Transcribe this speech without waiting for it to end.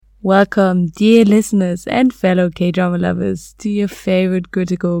Welcome, dear listeners and fellow K-drama lovers, to your favorite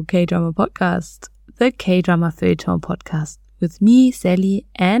critical K-drama podcast, the K-drama Feuilleton podcast, with me, Sally,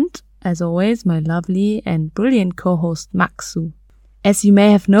 and, as always, my lovely and brilliant co-host, Maxu. As you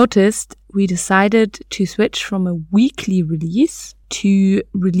may have noticed, we decided to switch from a weekly release to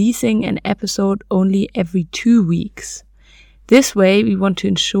releasing an episode only every 2 weeks. This way, we want to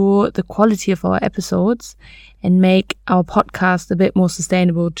ensure the quality of our episodes and make our podcast a bit more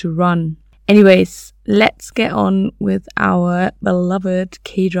sustainable to run. Anyways, let's get on with our beloved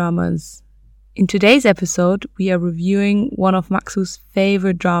K-dramas. In today's episode, we are reviewing one of Maxu's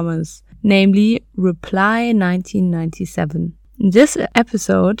favorite dramas, namely Reply 1997. In this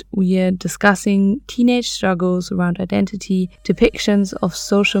episode, we are discussing teenage struggles around identity, depictions of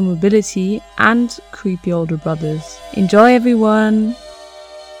social mobility, and creepy older brothers. Enjoy, everyone!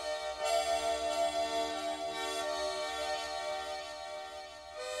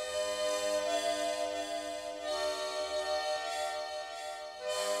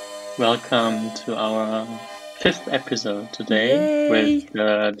 Welcome to our 5th episode today. Yay! With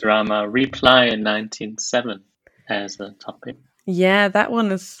the drama Reply 1997 as a topic. Yeah, that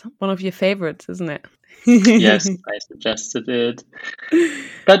one is one of your favorites, isn't it? Yes, I suggested it.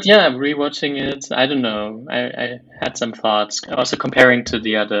 But yeah, rewatching it, I don't know. I had some thoughts, also comparing to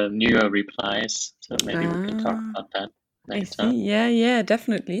the other newer replies. So maybe we can talk about that I later. see. Yeah,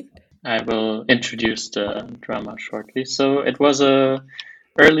 definitely. I will introduce the drama shortly. So it was a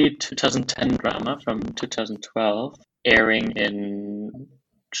early 2010 drama from 2012, airing in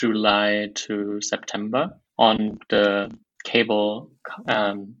July to September on the cable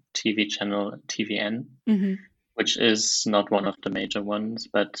TV channel TVN, which is not one of the major ones,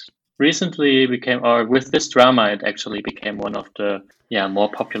 but recently with this drama, it actually became one of the more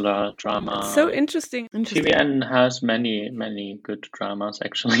popular drama. So interesting. TVN has many good dramas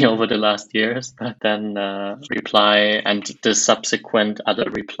actually over the last years, but then Reply and the subsequent other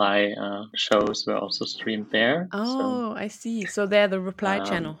Reply shows were also streamed there. Oh, I see. So they're the Reply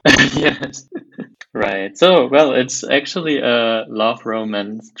channel. Yes. Right. So, well, it's actually a love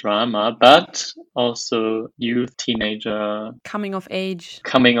romance drama, but also youth, teenager. Coming of age.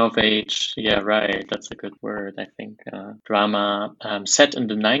 Yeah, right. That's a good word, I think. Drama set in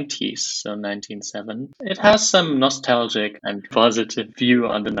the 90s, so 1997. It has some nostalgic and positive view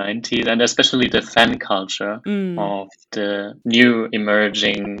on the 90s, and especially the fan culture of the new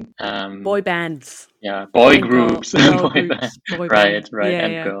emerging boy bands. Yeah, boy groups. Boy Right,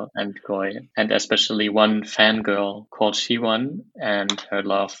 yeah, girl and boy. And especially one fangirl called Shiwon and her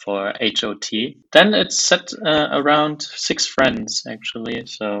love for H.O.T. Then it's set around 6 friends, actually.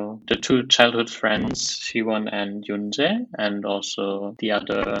 So the 2 childhood friends, Shiwon and Yoonjae, and also the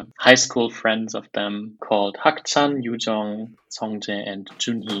other high school friends of them called Hakchan, Yujong, Songjae, and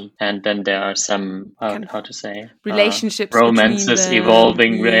Junhee. And then there are some, relationships, romances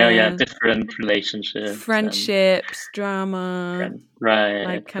evolving, different relationships. Friendships, drama,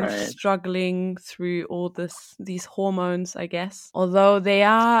 right. Struggling through all these hormones, I guess. Although they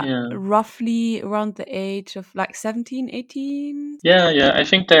are roughly around the age of like 17, 18. Yeah. I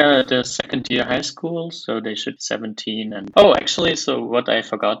think they're the second year high school, so they should 17. And actually, so what I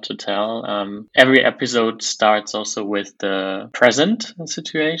forgot to tell, every episode starts also with the present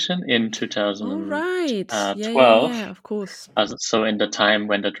situation in 2012. Yeah, of course. So in the time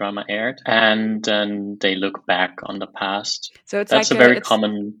when the drama aired, and then they look back on the past. So it's that's like a very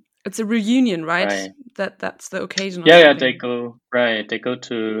common. It's a reunion, right? Right. That's the occasion. Yeah, they go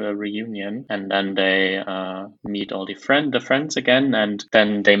to a reunion, and then they meet all the friends again, and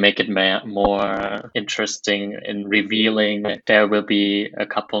then they make it more interesting in revealing there will be a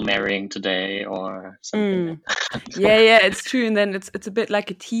couple marrying today or something. Yeah, it's true. And then it's a bit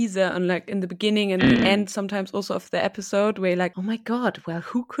like a teaser, and like in the beginning and the end, sometimes also of the episode, where you're like, oh my god, well,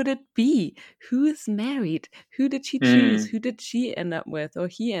 who could it be? Who is married? Who did she choose? Who did she end up with, or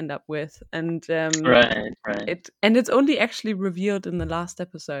he end up with? And right. It's only actually revealed in the last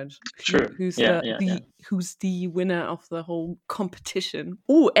episode. True. Who's the winner of the whole competition?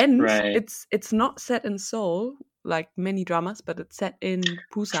 Oh, and it's not set in Seoul like many dramas, but it's set in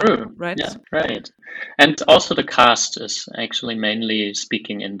Busan. True. Right? Yeah, right. And also the cast is actually mainly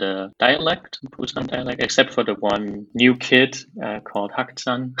speaking in the Busan dialect, except for the one new kid called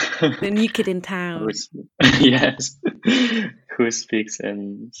Hakchan. The new kid in town. Yes. Who speaks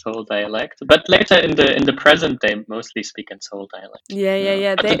in Seoul dialect. But later in the present, they mostly speak in Seoul dialect.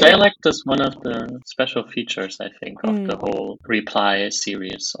 Yeah. But the dialect is one of the special features, I think, of the whole Reply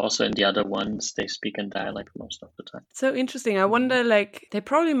series. Also in the other ones, they speak in dialect most of the time. So interesting. I wonder, like, they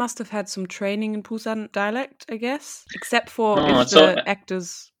probably must have had some training in Busan dialect, I guess. Except for if the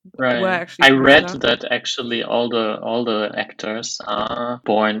actors Right. were actually I from read Seoul. that actually all the actors are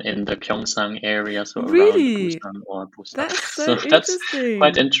born in the Gyeongsang area, so around Really? Busan or Busan. That's so So that's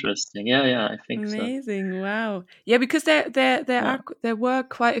quite interesting. interesting. Yeah, I think so. Amazing! Wow. Yeah, because Yeah. there were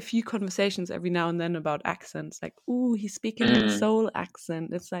quite a few conversations every now and then about accents. Like, ooh, he's speaking in a Mm, Seoul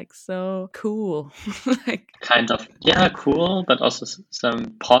accent. It's like so cool. Like, kind of, yeah, cool, but also some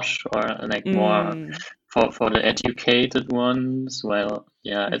posh or like more mm, for the educated ones. Well,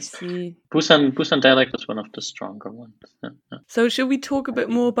 yeah, I it's see. Busan dialect is one of the stronger ones. Yeah. So, should we talk a bit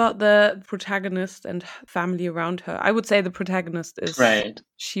more about the protagonist and family around her? I would say the protagonist is Right.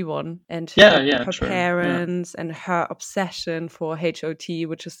 Siwon and Yeah, her true. Yeah. parents and her obsession for HOT,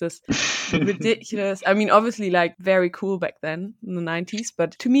 which is this ridiculous. I mean, obviously, like very cool back then in the 90s,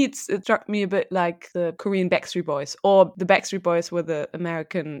 but to me, it struck me a bit like the Korean Backstreet Boys, or the Backstreet Boys were the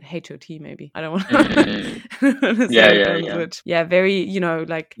American HOT. Maybe I don't want Mm, to say which one's yeah. which. Yeah, very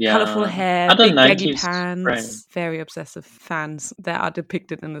like colorful Yeah. hair, Other big baggy 90s, right. pants. Very obsessive fans that are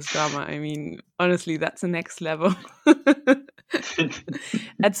depicted in this drama. I mean, honestly, that's the next level.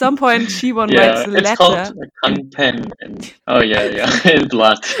 At some point, Siwon writes Yeah, a it's called letter a pen and oh yeah, in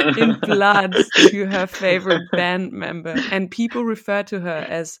blood. in blood to her favorite band member, and people refer to her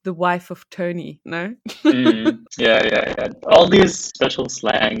as the wife of Tony. No, Yeah. All these special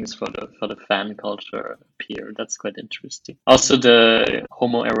slangs for the fan culture appear. That's quite interesting. Also, the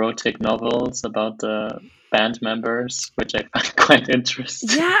homoerotic novels about the band members, which I find quite interesting.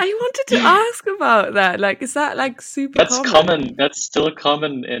 yeah, I wanted to ask about that. Like, is that like super That's common? common. That's still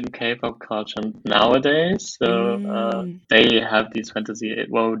common in K-pop culture nowadays. So Mm. they have these fantasy.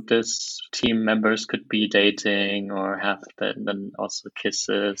 Well, this team members could be dating or have then also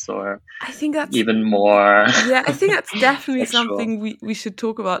kisses or I think that's even more Yeah, I think that's definitely sexual. something we should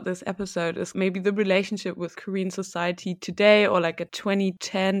talk about this episode, is maybe the relationship with Korean society today, or like at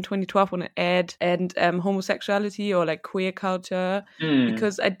 2010, 2012 when it aired, and homosexuality or like queer culture. Hmm.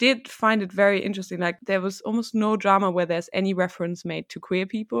 Because I did find it very interesting. Like, there was almost no drama where there's any reference made to queer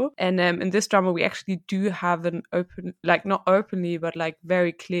people. And in this drama, we actually do have an open, like not openly, but like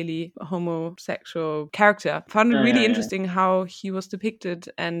very clearly homosexual character. I found it really Yeah. interesting how he was depicted,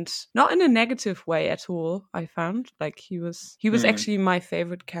 and not in a negative way at all. I found like he was actually my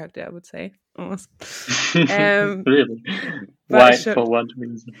favorite character, I would say, almost. Really? But Why? it showed, For what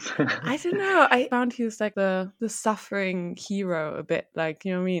reason? I don't know. I found he was like the suffering hero a bit, like,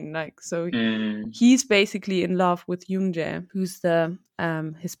 you know what I mean? Like, so Mm, he's basically in love with Yoonjae, who's the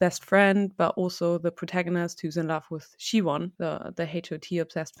his best friend, but also the protagonist, who's in love with Siwon, the HOT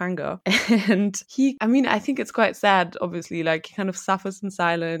obsessed fangirl. And I mean, I think it's quite sad, obviously, like he kind of suffers in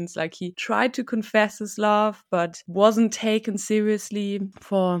silence. Like, he tried to confess his love, but wasn't taken seriously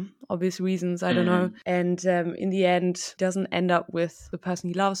for obvious reasons, I don't know. And in the end, doesn't end up with the person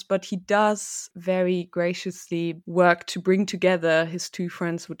he loves, but he does very graciously work to bring together his two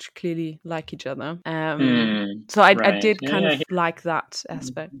friends, which clearly like each other. So I right. did kind Yeah. of like that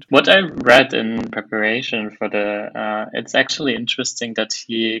aspect. What I read in preparation for it's actually interesting that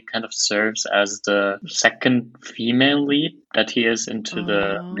he kind of serves as the second female lead, that he is into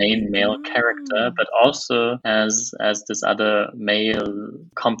the main male character, but also as this other male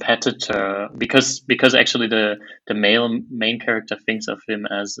competitor, because actually the male main character thinks of him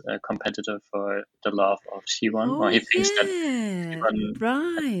as a competitor for the love of Siwon, or he thinks that Siwon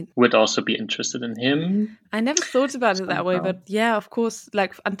right. would also be interested in him. I never thought about it that way, somehow. but yeah, of course,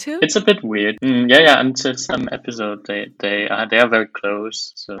 like until It's a bit weird. Yeah. Until some episode, they are very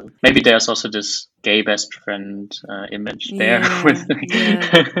close. So maybe there's also this gay best friend image there with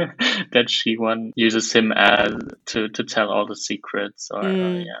that Siwon uses him as to tell all the secrets. Or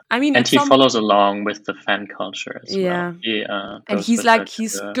I mean, and he follows along with the fan culture as well. And he's like,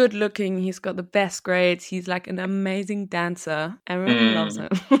 he's good looking. He's got the best grades. He's like an amazing dancer. Everyone loves him.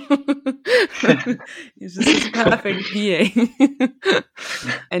 He's just this perfect being.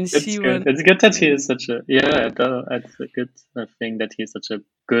 And it's good. It's good that he is such a it's a good thing that he's such a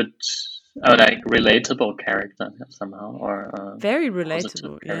good, like relatable character somehow, or very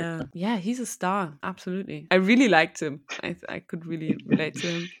relatable. Yeah, he's a star. Absolutely, I really liked him. I could really relate to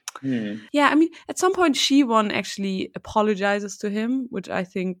him. Yeah, I mean, at some point, Siwon actually apologizes to him, which I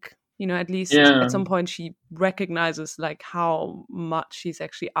think, you know, at least at some point she recognizes like how much she's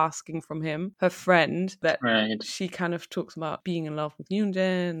actually asking from him, her friend, that she kind of talks about being in love with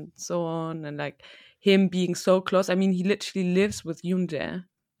Yoonjae and so on, and like him being so close. I mean, he literally lives with Yoonjae.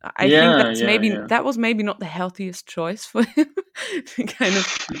 I think Yeah. that was maybe not the healthiest choice for him to kind of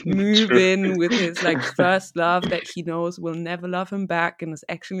move in with his like first love that he knows will never love him back and is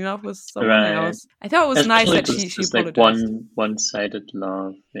actually in love with someone Right. else. I thought it was nice Especially that she this like apologized. one-sided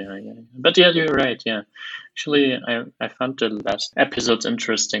love. Yeah. But yeah, you're right. Yeah. Actually, I found the last episodes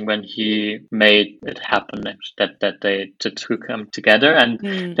interesting when he made it happen that they the two come together. And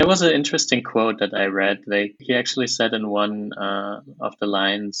there was an interesting quote that I read. Like he actually said in one of the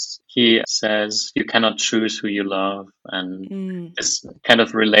lines, he says, "You cannot choose who you love," and this kind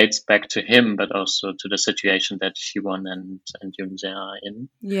of relates back to him, but also to the situation that Siwon and Yoonjae are in.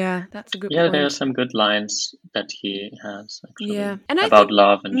 Yeah, that's a good Yeah, there are point. some good lines that he has Yeah, actually and I about think,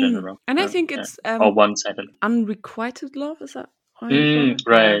 love in general. and I Yeah, think yeah. it's Or one-sided. unrequited love. Is that how you call it?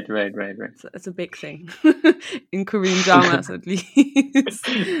 Yeah, Right. it's a big thing in Korean dramas, at least.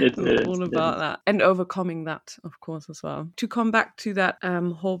 It All about is. that and overcoming that, of course, as well. To come back to that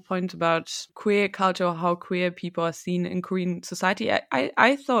whole point about queer culture, or how queer people are seen in Korean society,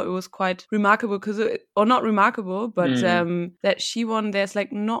 I thought it was quite remarkable or not remarkable, but that Siwon, there's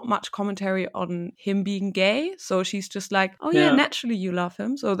like not much commentary on him being gay. So she's just like, oh yeah, Yeah. naturally you love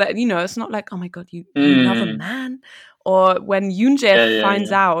him. So that, it's not like, oh my God, you love a man. Or when Yoonjae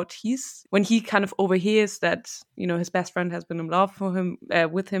finds out, when he kind of overhears that, his best friend has been in love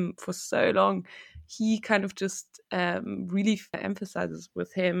with him for so long, he kind of just really emphasizes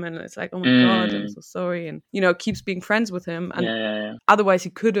with him, and it's like, oh my God, I'm so sorry, and keeps being friends with him. And otherwise, he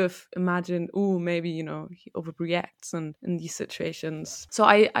could have imagined, oh, maybe he overreacts in these situations. So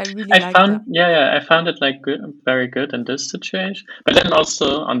I really like that. I found it like very good in this situation. But then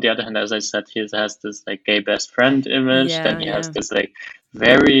also on the other hand, as I said, he has this like gay best friend image. Then he has this like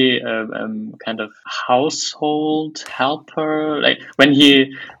very kind of household helper. Like when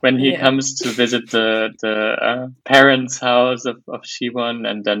he comes to visit the parents' house of Siwon,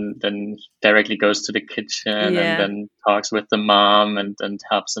 and then he directly goes to the kitchen and then talks with the mom and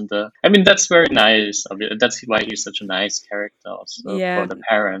helps in the. I mean, that's very nice. That's why he's such a nice character also for the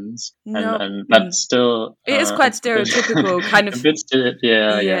parents. But still, it is quite stereotypical, kind of. A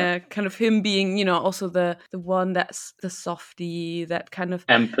bit, kind of him being, also the one that's the softie, that kind of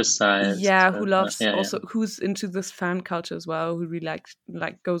emphasized. Who loves also who's into this fan culture as well, who really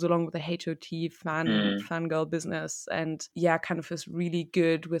like goes along with the HOT fangirl business, and kind of is really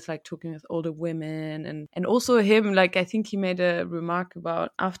good with like talking with older women, and also him, like I think he made a remark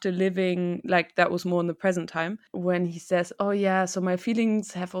about after living, like that was more in the present time, when he says, oh yeah, so my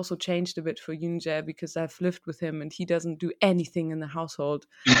feelings have also changed a bit for Yoonjae because I've lived with him and he doesn't do anything in the household.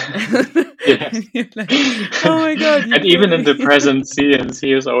 Like, oh my God. And even in the present scenes,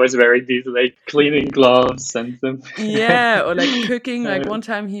 he is always wearing these like cleaning gloves and them. Or like cooking. Like one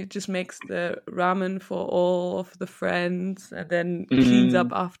time he just makes the ramen for all of the friends and then cleans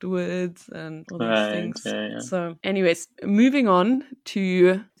up afterwards and all these things. So anyways, moving on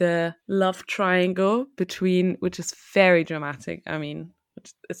to the love triangle which is very dramatic. I mean,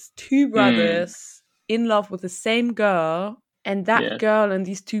 it's two brothers in love with the same girl. And that girl and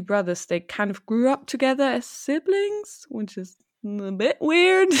these two brothers, they kind of grew up together as siblings, which is a bit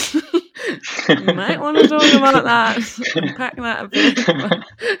weird. You might want to talk about that, unpack that a bit.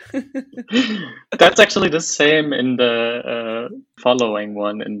 That's actually the same in the following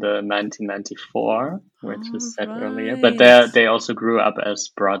one in the 1994, which is said earlier. But they also grew up as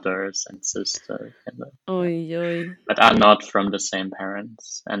brothers and sisters, but are not from the same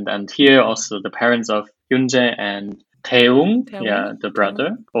parents. And here also the parents of Yoonjae and Taewoong, the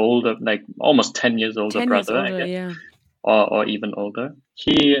brother, older, like almost 10 years older brother, I guess. Or even older.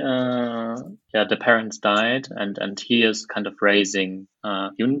 He, the parents died, and he is kind of raising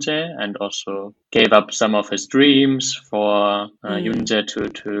Yoonjae, and also gave up some of his dreams for Yoonjae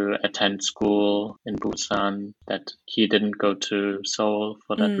to attend school in Busan, that he didn't go to Seoul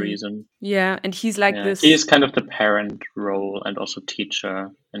for that reason. Yeah, and he's like this. He is kind of the parent role and also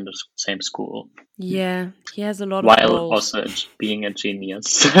teacher in the same school. Yeah, he has a lot of while roles. Also being a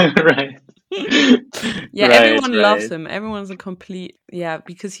genius, right? Everyone loves him. Everyone's a complete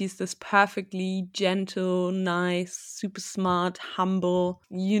because he's this perfectly gentle, nice, super smart, humble,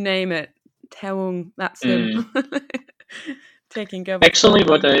 you name it. Taewoong, that's him. Taking care of. Actually,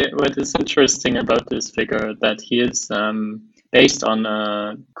 what is interesting about this figure, that he is based on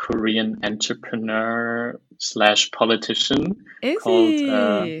a Korean entrepreneur / politician called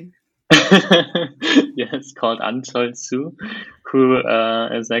yes, called An Chol-soo, who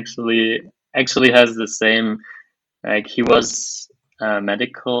is actually has the same, like he was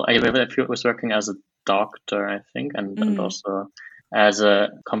medical. I was working as a doctor, I think, and also as a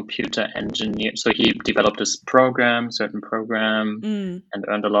computer engineer. So he developed this certain program, and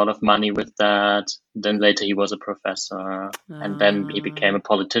earned a lot of money with that. Then later he was a professor, and then he became a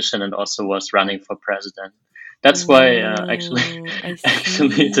politician and also was running for president. That's why actually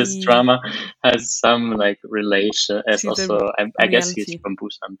this drama has some like relation. As also, I guess he's from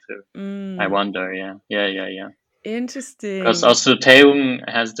Busan too. I wonder. Yeah. Interesting. Because also Taewoong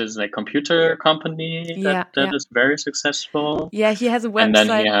has this like computer company that is very successful. Yeah, he has a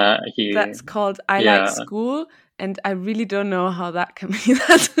website that's called I Like School, and I really don't know how that can be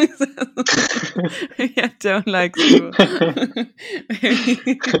that successful. I don't like school.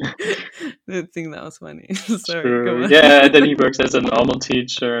 I think that was funny. Sorry, go on. Yeah, then he works as a normal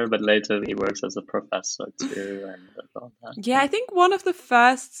teacher, but later he works as a professor too, and all that. Yeah, I think one of the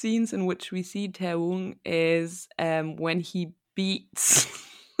first scenes in which we see Taewoong is when he beats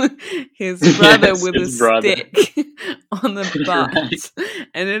his brother with a stick on the butt,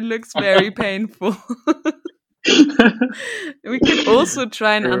 and it looks very painful. We could also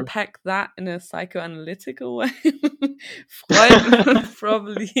try and unpack that in a psychoanalytical way. Freud would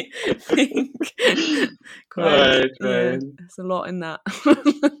probably think there's a lot in that.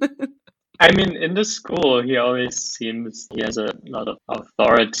 I mean, in the school, he always seems he has a lot of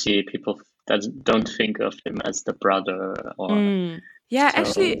authority. People don't think of him as the brother.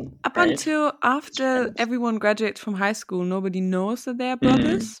 Actually, up until after everyone graduates from high school, nobody knows that they are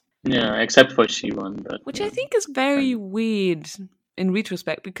brothers. Yeah, except for Siwon. Which I think is very weird in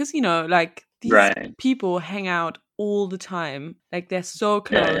retrospect, because, like, these people hang out all the time. Like, they're so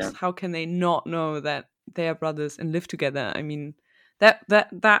close. Yeah. How can they not know that they are brothers and live together? I mean, that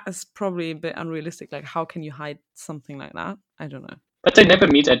is probably a bit unrealistic. Like, how can you hide something like that? I don't know. But they never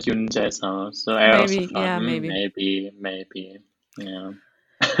meet at Yoonjae's house. So I maybe, also thought, maybe. Yeah.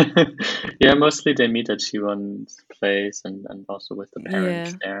 Yeah, mostly they meet at Siwon's place and also with the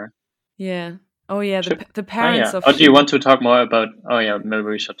parents there. Yeah. Oh, yeah, the parents of... Oh, do you want to talk more about... Oh, yeah, maybe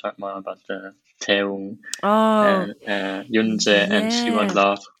we should talk more about the Taewoong, Yoonjae and Siwon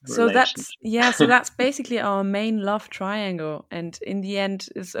love relationship. So that's basically our main love triangle. And in the end,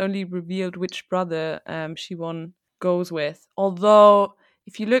 it's only revealed which brother Siwon goes with. Although,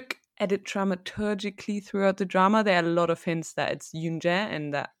 if you look at it dramaturgically throughout the drama, there are a lot of hints that it's Yoonjae,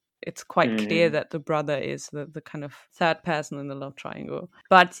 and that it's quite clear that the brother is the kind of third person in the love triangle.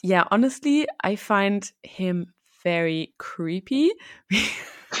 But yeah, honestly, I find him very creepy.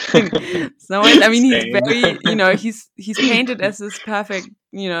 So, I mean, he's very, he's painted as this perfect,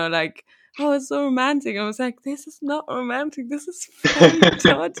 like, oh, it's so romantic. I was like, this is not romantic. This is very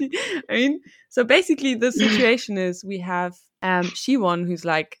dodgy. I mean, so basically the situation is we have Siwon, who's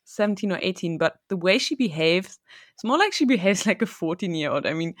like 17 or 18, but the way she behaves, it's more like she behaves like a 14-year-old.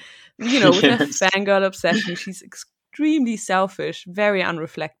 I mean, with her fangirl obsession, she's extremely selfish, very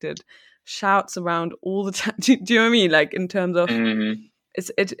unreflected, shouts around all the time. Do you know what I mean? Like, in terms of,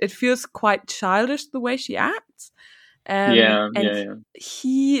 it feels quite childish the way she acts.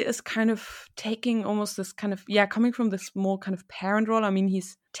 He is kind of taking almost this kind of, coming from this more kind of parent role. I mean,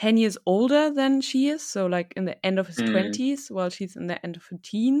 he's 10 years older than she is, so like in the end of his 20s, while she's in the end of her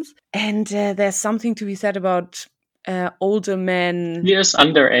teens. And there's something to be said about older men. He is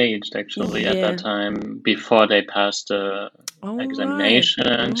underaged, actually, at that time, before they passed the examination.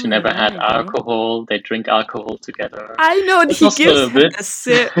 Right. She never had alcohol. They drink alcohol together. I know, and he gives her a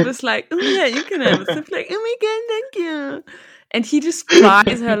sip. It's like, oh yeah, you can have a sip. Like, oh my god, thank you. And he just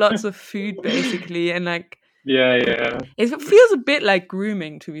buys her lots of food, basically, and like, it feels a bit like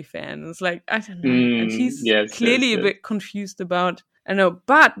grooming, to be fair. And it's like, I don't know. And she's clearly a bit confused about, I know,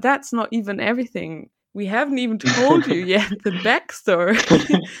 but that's not even everything. We haven't even told you yet the backstory,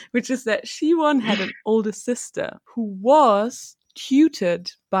 which is that Siwon had an older sister who was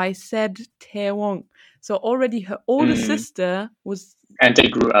tutored by said Taewoong. So already her older sister was... And they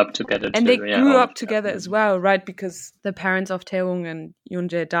grew up together too. And they grew up together as well, right? Because the parents of Taewoong and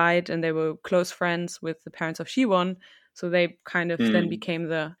Yoonjae died, and they were close friends with the parents of Siwon. So they kind of then became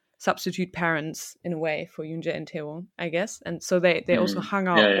the substitute parents in a way for Yoonjae and Taewoong, I guess. And so they also hung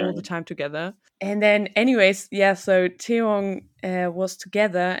out all the time together. And then anyways, so Taewoong was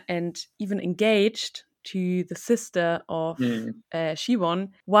together and even engaged to the sister of Siwon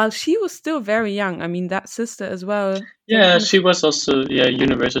while she was still very young. I mean, that sister as well. Yeah, she was also a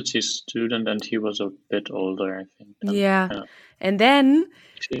university student, and he was a bit older, I think. And then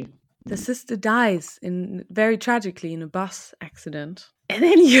the sister dies very tragically in a bus accident. And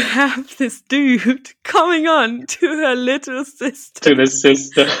then you have this dude coming on to her little sister. To the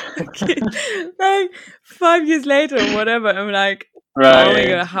sister. Like 5 years later or whatever. I'm like, oh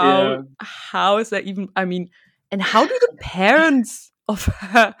my God, how is that even? I mean, and how do the parents of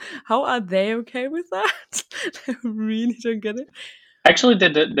her. How are they okay with that? I really don't get it. Actually,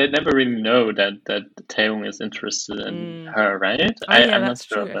 they never really know that Taeyong is interested in her, right? Oh, yeah, I'm not that's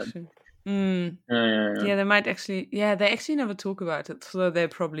sure, true, but actually. yeah. They might actually, they actually never talk about it, so they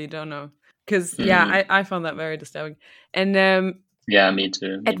probably don't know. Because, Mm. I found that very disturbing. And Yeah, me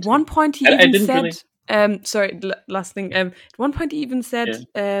too. at one point he I even didn't said, really. sorry, last thing. At one point he even said,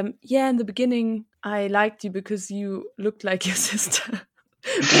 in the beginning I liked you because you looked like your sister.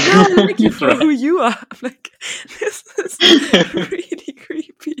 But now I like you for who you are. I'm like, this is really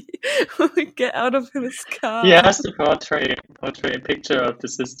creepy. Get out of his car. He has to portray a picture of the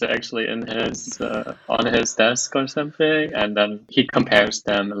sister actually in his on his desk or something, and then he compares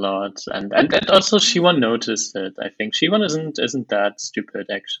them a lot. And also Siwon noticed it. I think Siwon isn't that stupid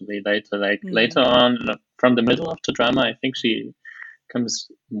actually. Later on, from the middle of the drama, I think she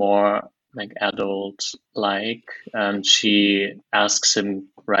becomes more like adult like, and she asks him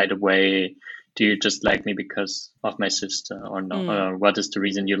right away, do you just like me because of my sister or not? Or what is the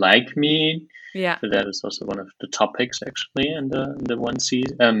reason you like me? Yeah. So that is also one of the topics actually in the one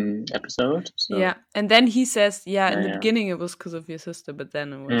episode. So. Yeah, and then he says, in the beginning it was because of your sister, but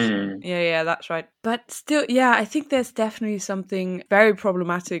then it was, that's right. But still, I think there's definitely something very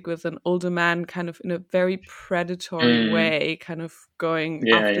problematic with an older man kind of in a very predatory way, kind of going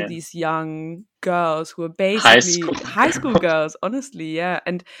after these young girls who are basically high school girls, honestly,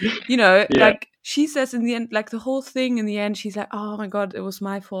 and like she says in the end, like the whole thing in the end, she's like, oh my god, it was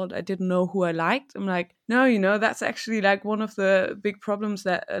my fault, I didn't know who I liked. I'm like, no, that's actually like one of the big problems,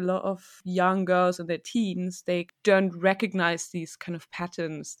 that a lot of young girls and their teens, they don't recognize these kind of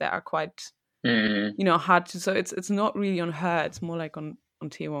patterns that are quite hard to, so it's not really on her, it's more like on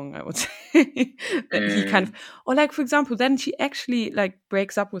Taewong, I would say. That he kind of, or like for example, then she actually like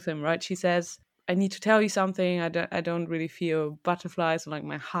breaks up with him, right? She says, I need to tell you something, I don't really feel butterflies, or like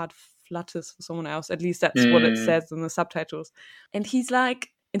my heart flutters for someone else, at least that's what it says in the subtitles. And he's like,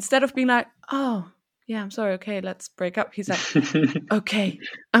 instead of being like, oh yeah, I'm sorry, okay, let's break up, he's like, okay,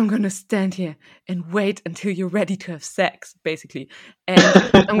 I'm gonna stand here and wait until you're ready to have sex, basically, and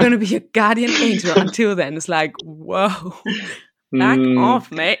I'm gonna be your guardian angel until then. It's like, whoa, back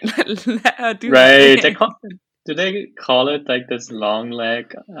off, mate. Let her do right. the thing. Do they call it like this long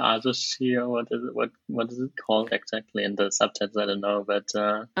leg ajashi, or what is it called exactly in the subtitles? I don't know, but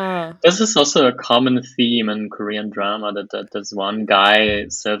this is also a common theme in Korean drama, that this one guy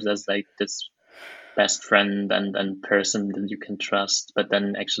serves as like this best friend and person that you can trust, but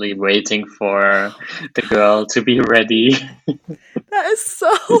then actually waiting for the girl to be ready. That is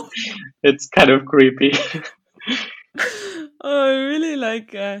so. It's kind of creepy. Oh, really,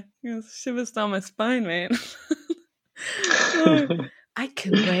 like shivers down my spine, man. I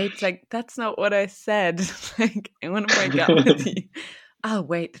can wait. Like, that's not what I said. Like, I want to break up with you. I'll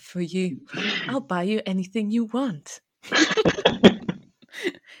wait for you. I'll buy you anything you want. Do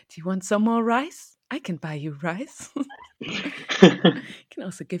you want some more rice? I can buy you rice. I can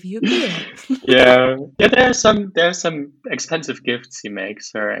also give you a beer. yeah. There's some expensive gifts he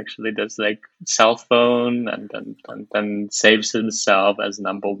makes her. Actually, there's like cell phone, and then saves himself as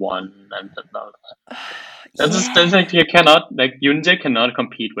number one, and all that. That's like, you cannot, like, Yoonjae cannot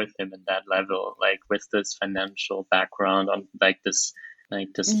compete with him in that level, like with this financial background, on like this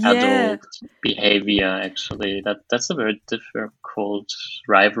adult behavior. Actually, that's a very difficult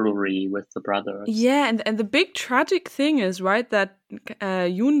rivalry with the brothers. Yeah, and the big tragic thing is, right, that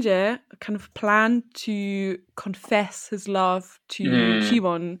Yoonjae kind of planned to confess his love to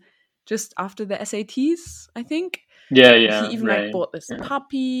Siwon just after the SATs, I think. Yeah, he even like bought this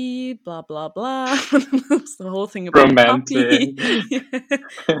puppy, blah blah blah. The whole thing about romantic puppy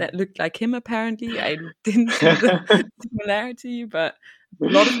that looked like him. Apparently, I didn't see the similarity, but a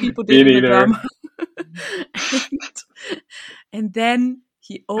lot of people did in the drama. and then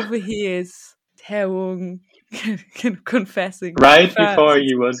he overhears Taewong confessing right before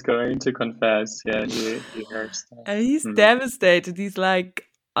he was going to confess. Yeah, he hears that. And he's devastated. He's like,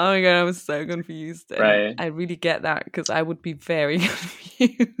 oh my god, I'm so confused. And right. I really get that, because I would be very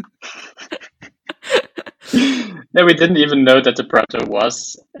confused. No, we didn't even know that the brother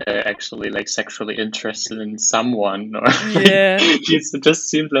was actually like sexually interested in someone. Or it just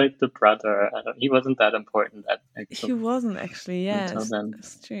seemed like the brother. He wasn't that important. He wasn't actually. Yeah,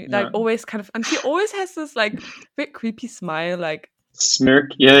 it's true. Yeah. Like always kind of, and he always has this like bit creepy smile, like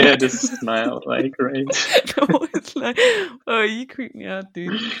smirk. Yeah, this smile, like right. Always like, oh, you creep me out,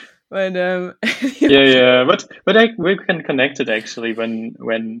 dude. But but we can connect it actually when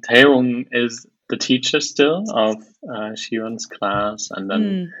Taeyong is the teacher still of Siwon's class, and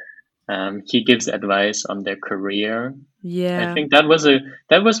then he gives advice on their career, Yeah. I think that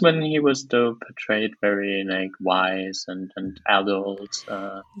was when he was though portrayed very like wise and adult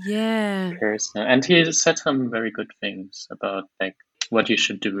Yeah. person, and he said some very good things about like what you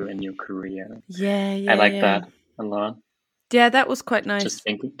should do in your career. Yeah. I Yeah. like Yeah. that a lot. Yeah, that was quite nice.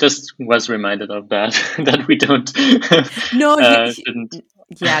 Just was reminded of that that we don't No, didn't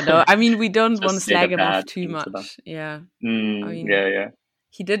yeah, no. I mean, we don't want to just say the slag him off bad too things about. much. Yeah. I mean, Yeah, yeah.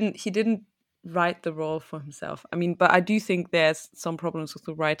 he didn't write the role for himself. I mean, but I do think there's some problems with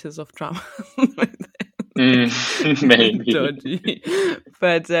the writers of drama. Maybe. Dodgy.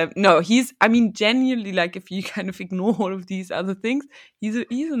 But no, I mean, genuinely, like, if you kind of ignore all of these other things, he's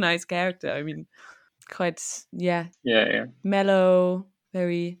a nice character. I mean, quite, yeah, Yeah. mellow,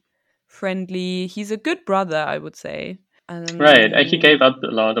 very friendly. He's a good brother, I would say. Right. He gave up a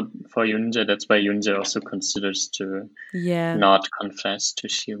lot for Yunje. That's why Yunje also considers to Yeah. not confess to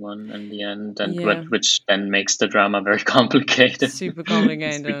Siwon in the end, and Yeah. which then makes the drama very complicated. Super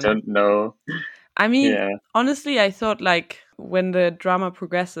complicated. We don't know. I mean, Yeah. honestly, I thought like when the drama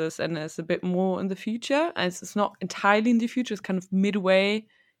progresses and there's a bit more in the future, and it's not entirely in the future, it's kind of midway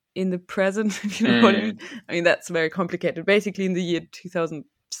in the present, if you know what I mean. I mean, that's very complicated. Basically, in the year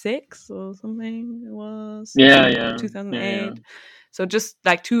 2006 or something, it was. Yeah. 2008. Yeah. So just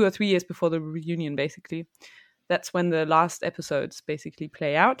like 2 or 3 years before the reunion, basically. That's when the last episodes basically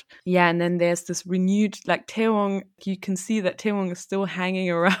play out. Yeah, and then there's this renewed, like Taewong, you can see that Taewong is still hanging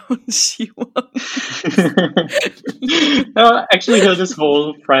around Siwon. No, actually, he has this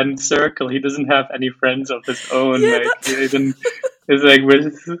whole friend circle. He doesn't have any friends of his own. Yeah, like he even is like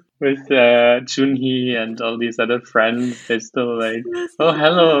with Junhee and all these other friends. They're still like, oh,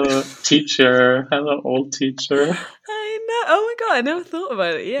 hello, teacher. Hello, old teacher. I know. Oh my god, I never thought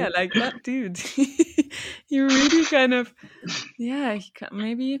about it. Yeah, like that dude. He really kind of, yeah,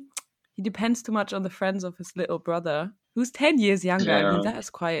 maybe he depends too much on the friends of his little brother, who's 10 years younger. I mean, that is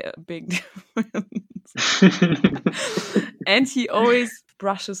quite a big difference. And he always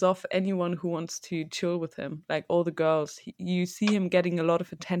brushes off anyone who wants to chill with him, like all the girls. You see him getting a lot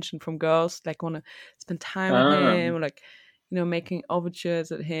of attention from girls, like want to spend time with him, or like, you know, making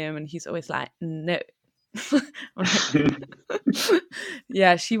overtures at him, and he's always like, no.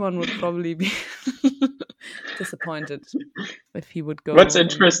 Yeah, Siwon would probably be disappointed if he would go. What's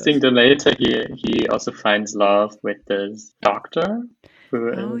interesting, though, later he also finds love with this doctor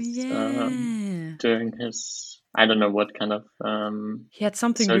who is doing his, I don't know what kind of he had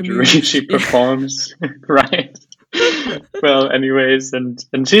something surgery removed. she performs, right? Well, anyways,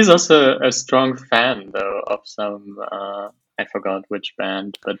 and she's also a strong fan though of some I forgot which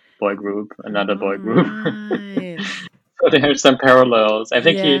band, but another boy group. So there are some parallels. I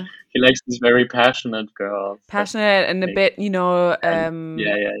think he likes these very passionate girls. Passionate and a bit, you know,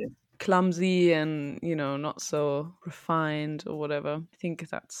 clumsy and, you know, not so refined or whatever. I think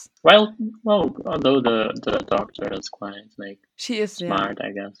that's well. Although the doctor is quite like she is smart,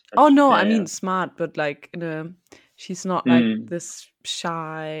 I guess. Oh no, I mean smart, but like she's not like this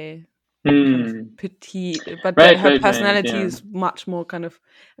shy. Kind of petite, but her personality is much more kind of.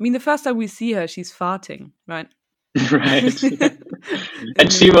 I mean, the first time we see her, she's farting, right? Right. And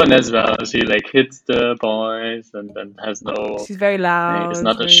Siwon as well. She like hits the boys and has no. She's very loud. Is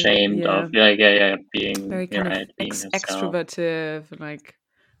not ashamed of being very kind of extroverted, like,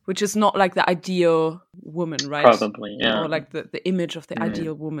 which is not like the ideal woman, right? Probably, yeah. Or like the image of the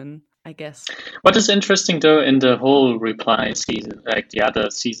ideal woman, I guess. What is interesting though in the whole Reply season, like the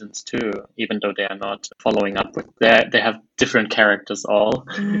other seasons too, even though they are not following up with they have different characters all,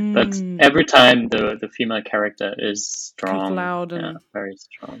 but every time the female character is strong, loud and very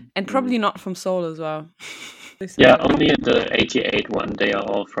strong, and probably not from Seoul as well. Yeah, only in the 88 one they are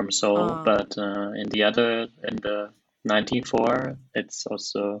all from Seoul, but in the 94, it's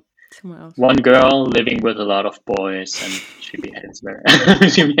also one girl living with a lot of boys, and she behaves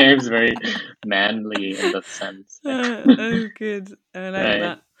very manly in that sense. Oh, good. I like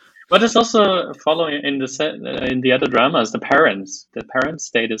that. But it's also following in the other dramas. The parents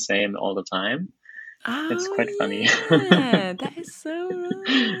stay the same all the time. It's quite funny. Yeah, that is so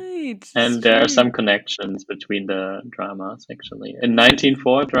right. And there are some connections between the dramas actually. In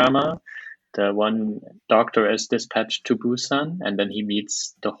 1904 drama, the one doctor is dispatched to Busan, and then he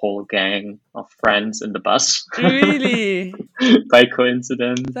meets the whole gang of friends in the bus. Really? By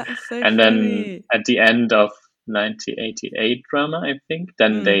coincidence. That's so and funny. Then at the end of 1988 drama, I think,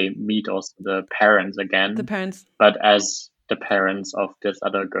 then they meet also the parents again. The parents. But as the parents of this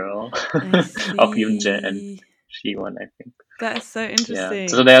other girl, of Yoonjae and Siwon, I think. That is so Yeah, interesting.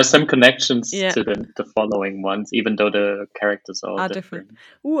 so there are some connections Yeah. to the following ones, even though the characters are all Are different.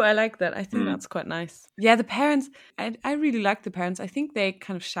 different. Ooh, I like that. I think Mm. that's quite nice. Yeah, the parents, I really like the parents. I think they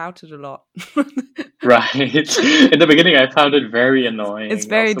kind of shouted a lot. Right. In the beginning, I found it very annoying. It's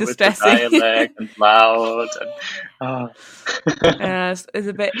very also distressing. with the dialect and loud.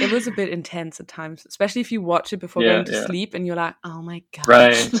 It was a bit intense at times, especially if you watch it before Yeah, going to yeah. sleep and you're like, oh my god,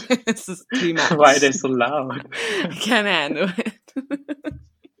 Right. this is too much. Why are they so loud? I can't handle it.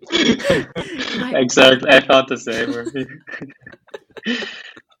 Like, Exactly. I thought the same.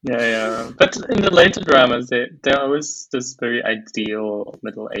 Yeah. But in the later dramas, they're always this very ideal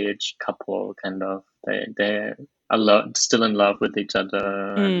middle-aged couple, kind of. They are still in love with each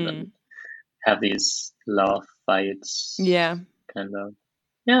other and have these love fights. Yeah. Kind of.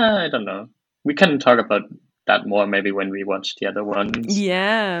 Yeah, I don't know. We can talk about that more maybe when we watch the other ones.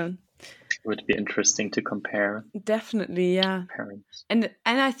 Yeah. It would be interesting to compare Definitely, yeah. parents. And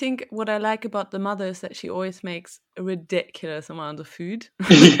I think what I like about the mother is that she always makes a ridiculous amount of food.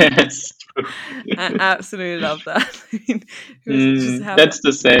 Yes. I absolutely love that. I mean, it was just that's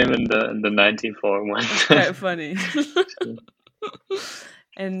the same in the 94 one. It's quite funny.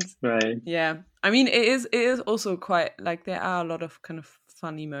 And right. yeah, I mean, it is also quite like there are a lot of kind of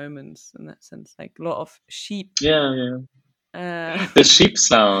funny moments in that sense, like a lot of sheep. Yeah. The sheep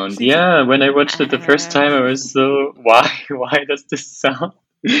sound. Yeah, when I watched it the first time, I was so, why does this sound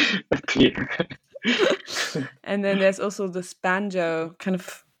appear? And then there's also this banjo kind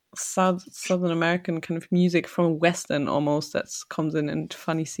of Southern American kind of music from Western almost that comes in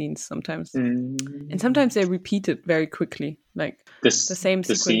funny scenes sometimes. And sometimes they repeat it very quickly, like the same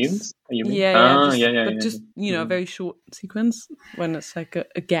sequence. Scenes? You mean? Yeah, but just a very short sequence when it's like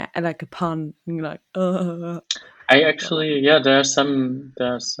a pun, and you're like, I actually, there are some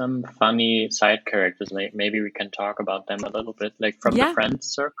funny side characters. Like maybe we can talk about them a little bit, like from the friends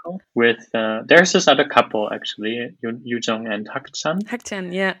circle. With there's this other couple actually, Yoo-jung and Hak-chan.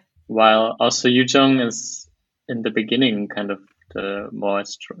 Hak-chan, yeah. While also Yoo-jung is in the beginning kind of the more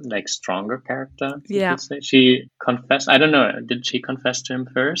stronger character. Yeah. Say. She confessed. I don't know. Did she confess to him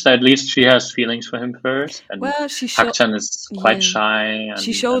first? At least she has feelings for him first. And Hak-chan is quite shy. And,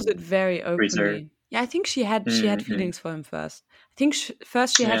 she shows it very openly. Reserved. Yeah, I think she had feelings for him first. I think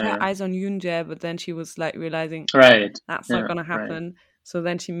first she had her eyes on Yoon-jae, but then she was like realizing that's not gonna happen. Right. So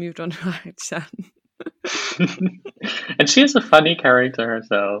then she moved on to Hak-chan. And she is a funny character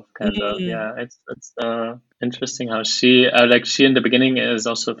herself, kind of. Yeah, it's interesting how she in the beginning is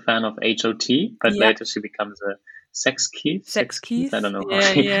also a fan of HOT, but later she becomes a Sex Keith. I don't know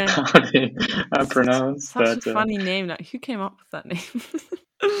how they are pronounced. Such a funny name. Like, who came up with that name?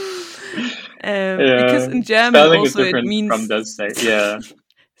 Because in German spelling also is different it means from those days. Yeah.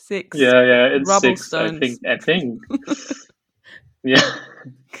 Six. Yeah, it's rubble 6. stones. I think. Yeah.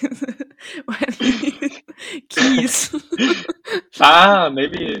 Keys.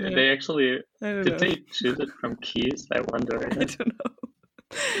 Maybe they actually did they choose it from keys? I wonder. I don't know.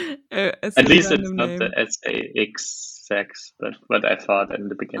 At least it's not the SAX sex, but I thought in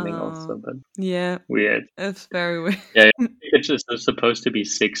the beginning also. But weird. It's very weird. Yeah, it's just supposed to be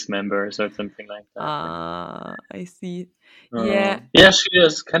 6 members or something like that. I see. Yeah, she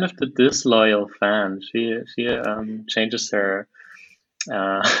is kind of the disloyal fan. She changes her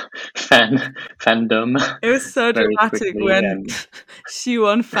fandom. It was so dramatic when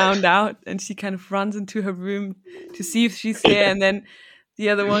Siwon found out and she kind of runs into her room to see if she's there, and then the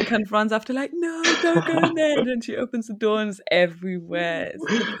other one kind of runs after, like, no, don't go in there. And then she opens the door and it's everywhere. It's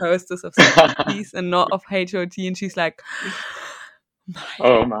the posters of Peace and not of HOT, and she's like,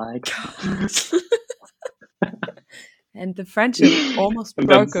 oh my god. And the friendship almost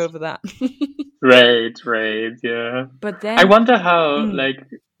broke over that. Right, yeah. But then I wonder how,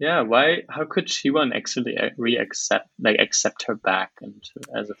 how could Siwon actually accept her back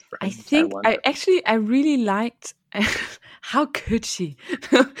as a friend? I think I really liked. How could she?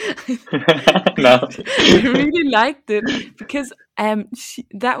 No. I really liked it because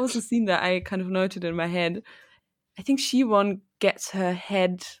that was a scene that I kind of noted in my head. I think Siwon gets her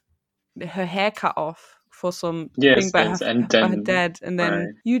hair cut off for some thing by her dad, and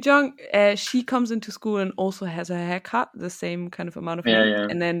then Yoo-jung, she comes into school and also has her hair cut, the same kind of amount of hair,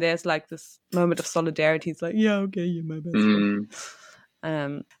 and then there's like this moment of solidarity. It's like, yeah, okay, you're my best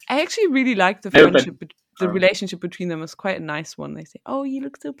friend. I actually really like the friendship. The relationship between them is quite a nice one. They say, "Oh, you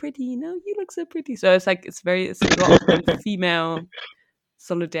look so pretty." No, you look so pretty. So it's like it's a lot of female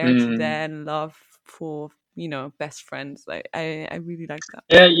solidarity there and love for best friends. Like I really like that.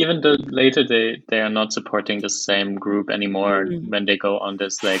 Yeah, even though later they are not supporting the same group anymore when they go on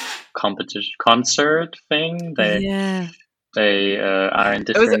this like competition concert thing. they are in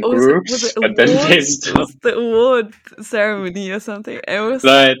It was different was it groups, but then they still was the award ceremony or something. It was.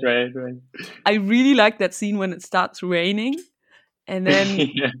 right. I really like that scene when it starts raining, and then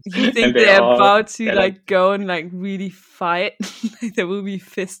Yeah. you And think they they're all about to get up. like go and like really fight. Like, there will be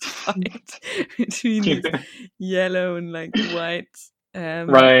fist fight between these yellow and like white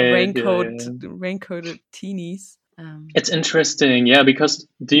Right. Yeah. raincoated teenies. It's interesting, yeah, because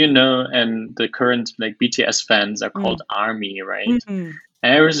do you know, and the current like BTS fans are called ARMY, right? Mhm.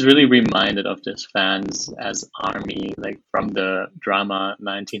 And I was really reminded of these fans as ARMY, like from the drama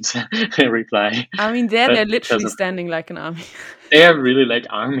 19th Reply, I mean, they're but because literally of standing like an army. they are really like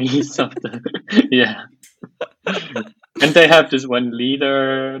armies of the yeah, and they have this one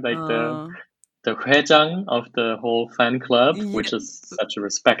leader, like the 회장 of the whole fan club, Yeah, which is such a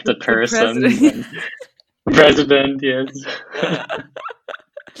respected the person president. and president, yes.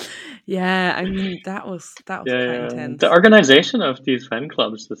 Yeah, I mean that was quite Yeah. intense. The organization of these fan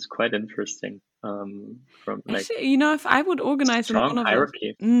clubs is quite interesting. From like Actually, if I would organize one strong of those,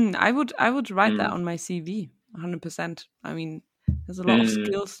 hierarchy. I would write that Mm. on my CV, 100%. I mean, there's a lot of Mm.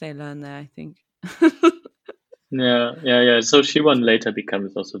 skills they learn there, I think. Yeah. So Siwon later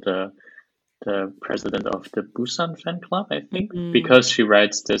becomes also the president of the Busan fan club, I think, because she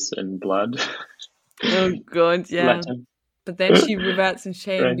writes this in blood. Oh God, yeah. Letter. But then she reverts in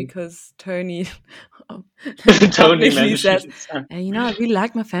shame Right. because Tony Tony publicly says, mentions I really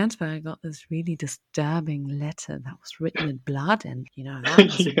like my fans, but I got this really disturbing letter that was written in blood, and that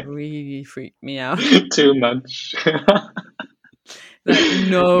just Yeah. really freaked me out. Too much. Like,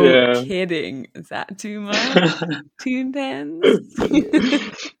 no Yeah. kidding. Is that too much? Too intense?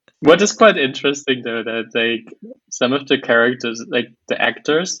 What is quite interesting though, that like some of the characters, like the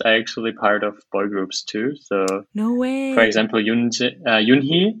actors, are actually part of boy groups too. So, No way. for example, Yoonhee,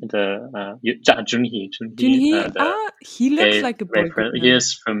 Junhee, Junhee, he looks gay like a boy group he member.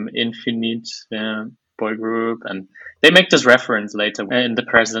 is from Infinite boy group, and they make this reference later in the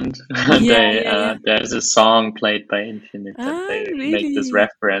present. Yeah. There's a song played by Infinite, and they make this Really?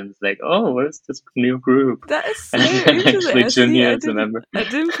 reference like, "Oh, what's this new group?" That is so And interesting. actually, Junhee is a member. I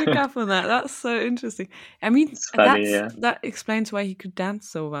didn't pick up on that. That's so interesting. I mean, It's funny, yeah. that explains why he could dance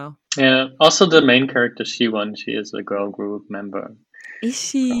so well. Yeah. Also, the main character, Siwon, she is a girl group member. Is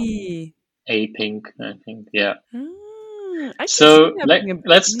she? A Pink, I think. Yeah. I can So see her being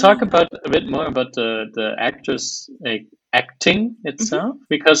let's talk about a bit more about the actress like acting itself,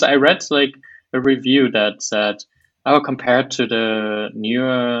 because I read like a review that said, oh, compared to the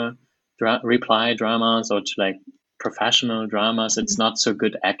newer reply dramas or to like professional dramas, it's not so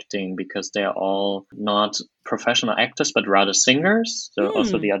good acting because they are all not professional actors but rather singers. So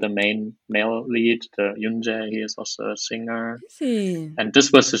also the other main male lead, the Yoonjae, he is also a singer. Is he? And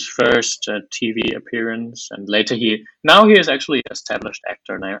this was his first TV appearance, and later he is actually an established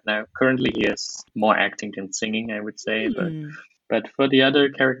actor now. Currently, he is more acting than singing, I would say. But for the other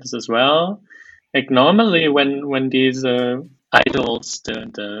characters as well, like normally when these idols,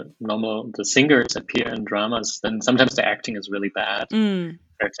 the singers appear in dramas, then sometimes the acting is really bad.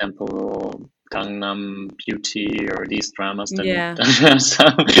 For example, Gangnam Beauty or these dramas, then there's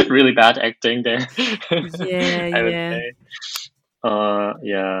some really bad acting there. I would say.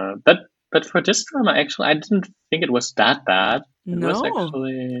 Yeah, but for this drama, actually, I didn't think it was that bad. It was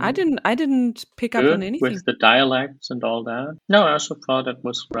actually I didn't pick up on anything with the dialects and all that. No, I also thought it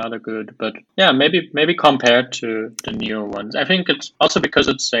was rather good. But yeah, maybe compared to the newer ones, I think it's also because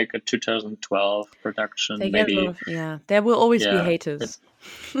it's like a 2012 production. Maybe there will always be haters.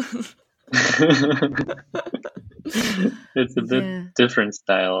 It's a bit different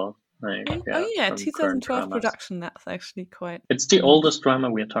style. Like, 2012 production. That's actually quite. It's the oldest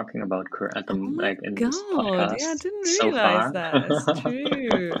drama we're talking about at the in this podcast. Yeah, I didn't realize that. It's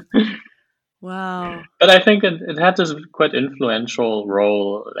true. Wow. But I think it had this quite influential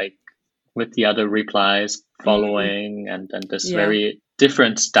role, like with the other replies following, and this very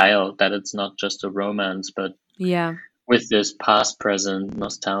different style. That it's not just a romance, but with this past present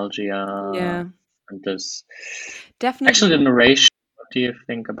nostalgia. Yeah. And this definitely actually the narration. Do you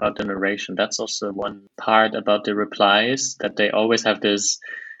think about the narration? That's also one part about the replies, that they always have this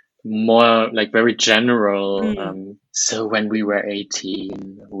more like very general. So when we were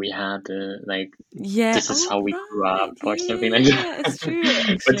 18, we had this is how we grew up or something like that. Yeah, it's true.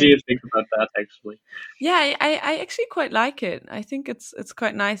 Actually. What do you think about that actually? Yeah, I actually quite like it. I think it's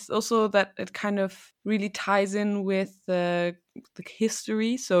quite nice also that it kind of really ties in with the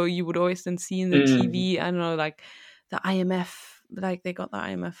history. So you would always then see in the TV, I don't know, like the IMF, like they got the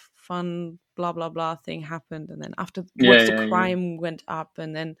IMF fund, blah blah blah thing happened, and then afterwards the crime went up,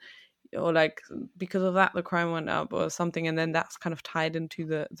 and then or like because of that the crime went up or something, and then that's kind of tied into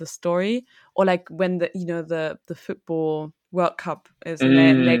the story. Or like when the football World Cup is,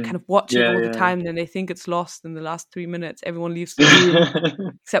 and they kind of watch it all the time, and then they think it's lost in the last 3 minutes. Everyone leaves the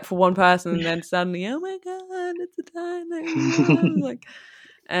room except for one person, and then suddenly, oh my god, it's a time like.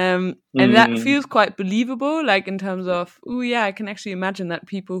 And that feels quite believable, like in terms of, oh yeah, I can actually imagine that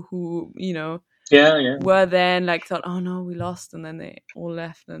people who were then like thought, oh no, we lost, and then they all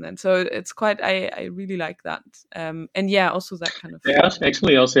left, and then so it's quite. I really like that, and yeah, also that kind of. They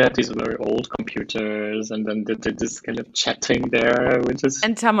actually also had these very old computers, and then did this kind of chatting there, which is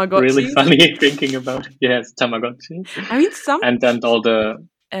and Tamagotchi. Really funny thinking about. Yes, Tamagotchi. I mean, and then all the.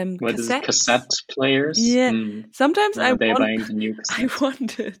 What is it, cassette players? Yeah. Sometimes I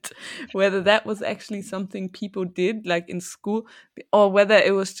wondered whether that was actually something people did like in school, or whether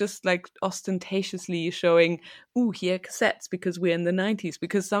it was just like ostentatiously showing, ooh, here are cassettes because we're in the 90s.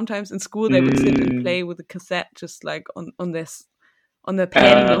 Because sometimes in school they would sit and play with a cassette just like on their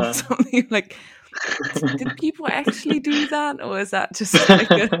pen or something. Like, did people actually do that, or is that just like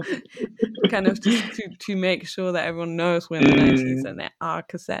a kind of just to make sure that everyone knows we're in the 90s and there are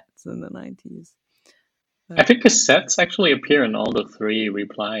cassettes in the 90s? I think cassettes actually appear in all the 3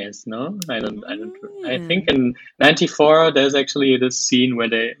 replies. No, I don't. I think in '94 there's actually this scene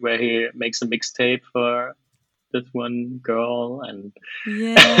where he makes a mixtape for this one girl and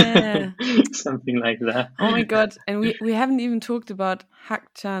something like that. Oh my god! And we haven't even talked about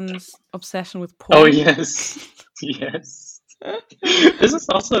Hak-chan's obsession with porn. Oh yes. This is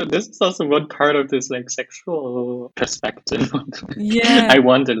also one part of this like sexual perspective. I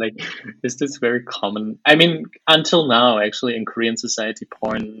wonder, like, is this very common? I mean, until now, actually, in Korean society,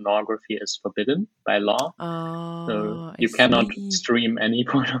 pornography is forbidden by law. So you cannot stream any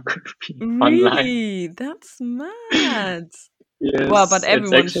pornography online. Really? That's mad. Yes, well, but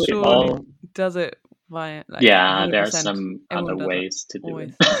everyone surely does it via. Like, yeah, 100%. There are some other ways to do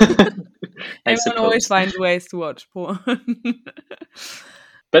it. Everyone always finds ways to watch porn.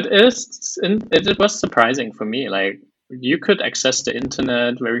 But it was surprising for me. Like, you could access the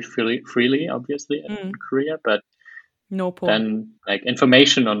internet very freely, obviously, in Korea, but no porn. Then, like,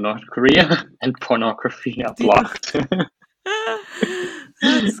 information on North Korea and pornography are blocked.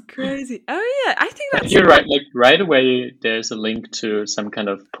 That's crazy. Oh yeah, I think that's. You're right. Like right away, there's a link to some kind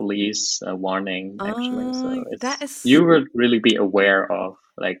of police warning. Actually, so you would really be aware of.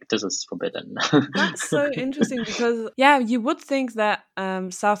 Like, this is forbidden. That's so interesting because, yeah, you would think that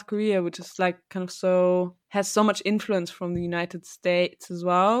South Korea, which is like kind of has so much influence from the United States as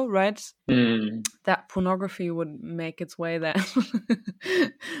well, right? That pornography would make its way there.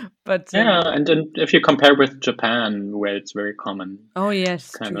 But yeah, and then if you compare with Japan, where it's very common. Oh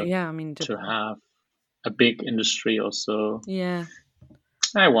yes, yeah. I mean, Japan. To have a big industry also. Yeah.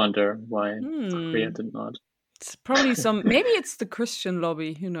 I wonder why Korea did not. It's probably maybe it's the Christian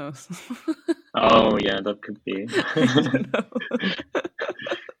lobby, who knows? Oh, yeah, that could be. I don't know.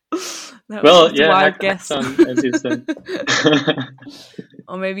 Well, yeah, wild guess. As you said.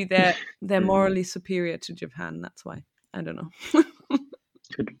 Or maybe they're morally superior to Japan, that's why. I don't know.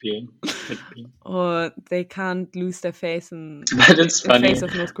 Could be. Or they can't lose their face in but it's funny face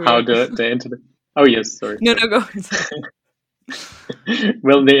of North Korea. How the internet... Oh, yes, sorry. No, go.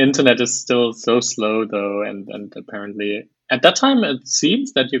 Well, the internet is still so slow, though, and apparently at that time it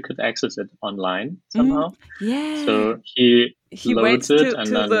seems that you could access it online somehow. Yeah. So he loads waits it, and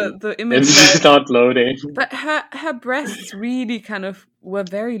then the image it's not loading. But her breasts really kind of were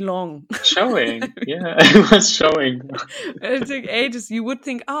very long. Showing, yeah, it was showing. It took ages. You would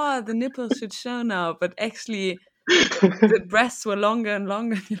think, the nipples should show now, but actually. The breasts were longer and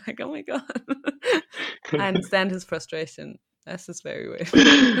longer. And you're like, oh my god. I understand his frustration. That's just very weird.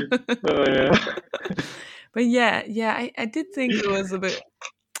 Oh yeah. But yeah, I did think it was a bit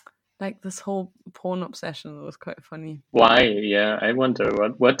like this whole porn obsession was quite funny. Why? Yeah, I wonder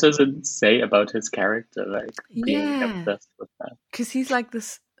what does it say about his character, like being obsessed with that? Because he's like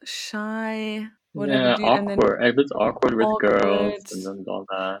this shy. Awkward. A bit awkward with girls and all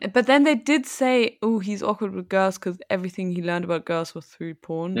that. But then they did say, he's awkward with girls because everything he learned about girls was through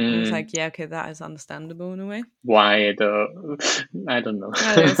porn. And it's like, yeah, okay, that is understandable in a way. Why though? I don't know.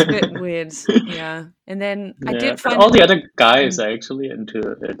 It's a bit weird. Yeah. And then I did find all the other guys are actually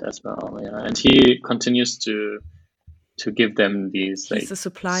into it as well. Yeah, and he continues to give them these like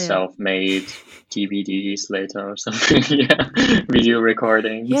self-made DVDs later or something. Yeah, video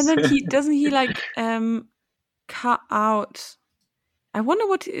recordings. Yeah, then doesn't he like cut out? I wonder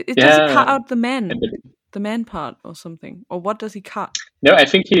does he cut out the man part or something, or what does he cut? No, I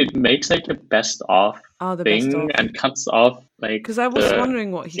think he makes like a best of the best thing of. and cuts off like Because I was the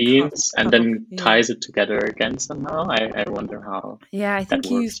wondering what he scenes and cut then off. Yeah. ties it together again somehow. I wonder how Yeah, I think that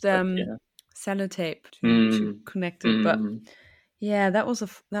he works. used But yeah. sellotape to connect it. But yeah, that was a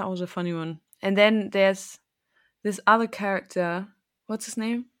funny one. And then there's this other character. What's his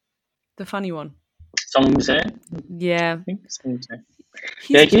name? The funny one. Song Se? Yeah. I think Song Se.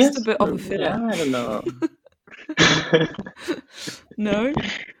 He's just a bit of a filler. Yeah, I don't know. No?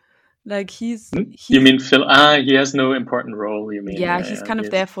 Like he's You mean Phil? He has no important role, you mean? Yeah, he's kind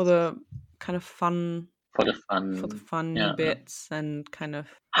of there for the kind of fun. For the fun. For the funny bits and kind of...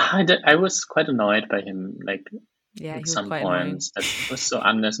 I was quite annoyed by him, like at some points. That was so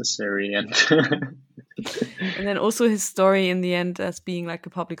unnecessary. And then also his story in the end as being like a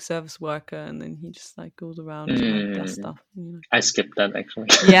public service worker, and then he just like goes around and like, does stuff. You know. I skipped that actually.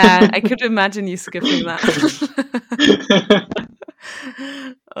 Yeah, I could imagine you skipping that.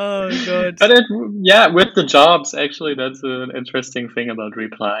 Oh god. But with the jobs, actually, that's an interesting thing about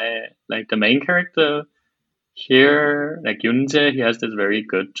Reply. Like the main character here, like Yoonjae, he has this very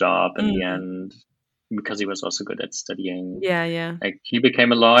good job in the end because he was also good at studying. Yeah, yeah. Like he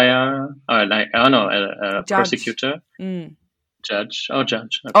became a lawyer, or like a prosecutor, judge. Oh,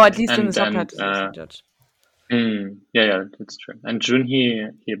 judge. Okay. Oh, at least in the subtitle, judge. Yeah, that's true. And Junhee,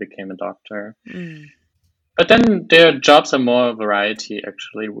 he became a doctor. But then their jobs are more variety,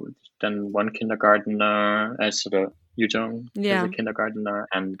 actually. Then one kindergartner, as the Yujong is a kindergartner,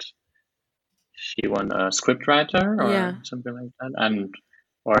 and she won a scriptwriter or something like that,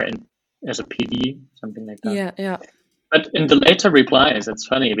 as a PD, something like that. Yeah. But in the later replies, it's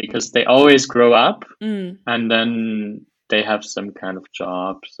funny because they always grow up and then they have some kind of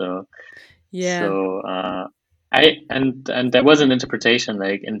job. So and there was an interpretation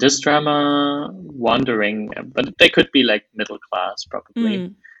like in this drama, wandering, but they could be like middle class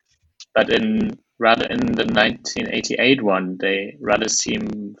probably. But in the 1988 one, they rather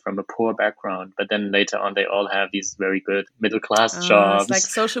seem from a poor background, but then later on they all have these very good middle class jobs. It's like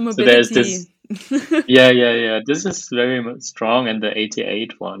social mobility. So there's this, yeah. This is very strong in the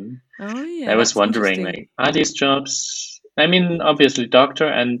 88 one. Oh yeah. I was wondering, like, are these jobs? I mean, obviously, doctor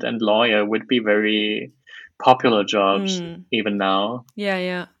and lawyer would be very popular jobs even now.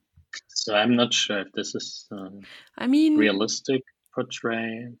 Yeah. So I'm not sure if this is realistic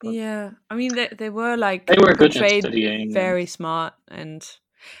portray. Yeah, I mean they were like they were good portrayed at studying. Very smart, and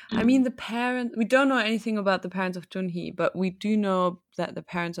I mean the parents. We don't know anything about the parents of Junhee, but we do know that the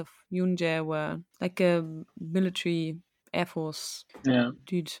parents of Yoonjae were like a military Air Force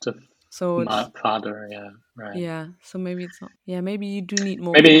dude. So father, right. Yeah, so maybe it's not. Yeah, maybe you do need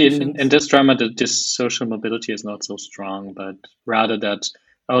more. Maybe in this drama, this social mobility is not so strong, but rather that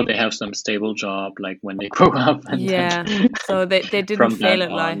they have some stable job, like when they grow up. And so they didn't fail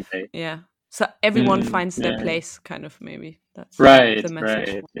at life. So everyone finds their place, kind of, maybe. That's the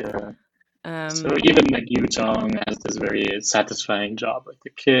message. Right, yeah. So even like Yu Jong has this very satisfying job with the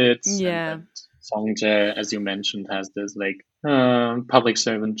kids. And Song Jae, as you mentioned, has this like public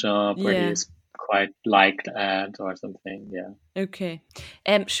servant job where he's quite liked at or something. Okay.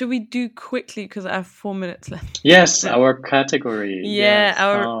 Should we do quickly, because I have 4 minutes left? Yes, our category.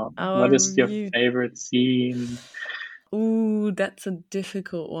 Our what is your favorite scene? Ooh, that's a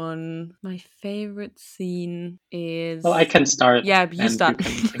difficult one. My favorite scene is... Well, I can start. Yeah, you start.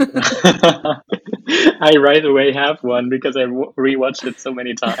 I right away have one because I rewatched it so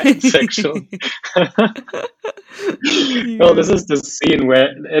many times, actually. Well, this is the scene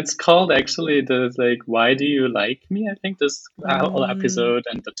where it's called actually the like, "Why do you like me?" I think this whole episode,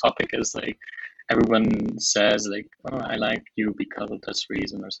 and the topic is like everyone says like, "Oh, I like you because of this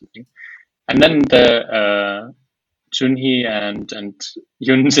reason" or something, and then the Junhee and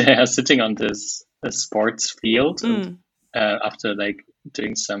Yoonjae are sitting on this sports field and, after like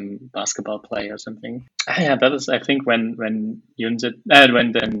doing some basketball play or something. That is, I think, when Yoonjae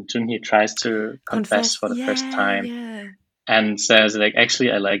when then Junhee tries to confess for the first time and says like,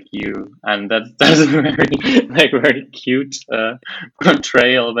 "Actually, I like you," and that's a very cute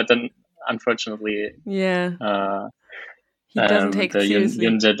portrayal. But then, unfortunately, he doesn't take it seriously.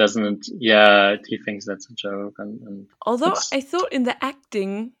 Yoonjae doesn't. Yeah, he thinks that's a joke. And although I thought in the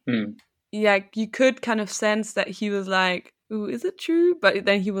acting, you could kind of sense that he was like, "Ooh, is it true?" But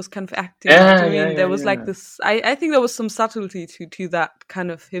then he was kind of acting. There was like this. I think there was some subtlety to that,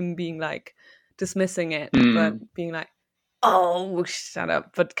 kind of him being like dismissing it, but being like, "Oh, shut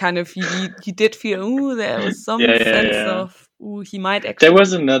up!" But kind of you did feel, ooh, there was some sense of, ooh, he might actually. There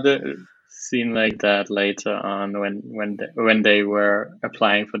was another scene like that later on when they were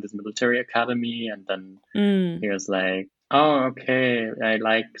applying for this military academy, and then he was like, Oh, okay. I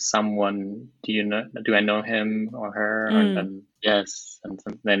like someone. Do I know him or her? And Mm. then yes, and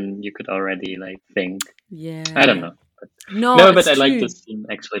then you could already like think. I don't Yeah. know. But, No, no, but it's I like true. this scene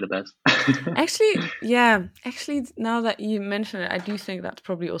actually the best. Actually, yeah. Actually, now that you mention it, I do think that's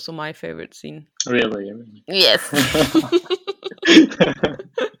probably also my favorite scene. Really. Yes.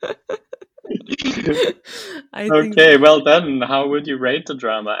 I think Okay, well then, how would you rate the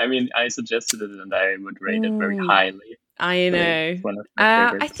drama? I mean, I suggested it and I would rate it very Ooh, highly. I So know. it's one of my I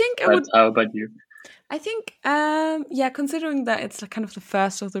favorites. think I But would. how about you? I think, yeah, considering that it's like kind of the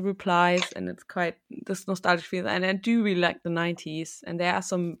first of the replies and it's quite this nostalgic feel, and I do really like the 90s, and there are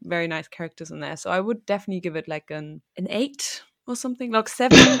some very nice characters in there. So I would definitely give it like an 8 or something, like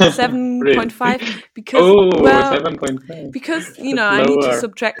 7.5, Really? because, Oh, well, 7.5. because, That's I need to lower.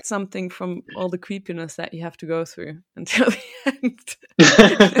 subtract something from all the creepiness that you have to go through until the end.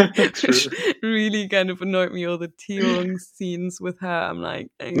 True. Which really kind of annoyed me, all the Taeyong scenes with her. I'm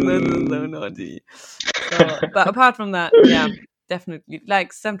like, this is so naughty. So, but apart from that, yeah, definitely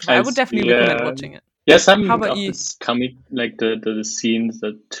like 75. I would definitely recommend Yeah. watching it. Yeah, How some about of you? this comic, like the scenes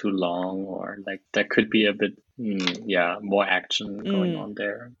are too long, or like there could be a bit, yeah, more action going Mm, on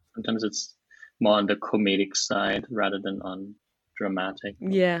there. Sometimes it's more on the comedic side rather than on dramatic.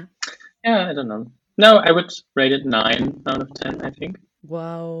 yeah. Yeah, I don't know. No, I would rate it 9 out of 10, I think.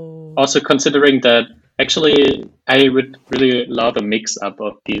 Wow. Also considering that actually I would really love a mix up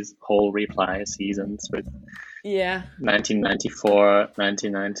of these whole reply seasons with Yeah. 1994,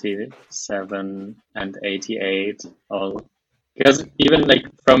 1997, and 88 all because even like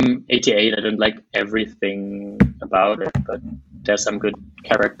from 88 I don't like everything about it, but there's some good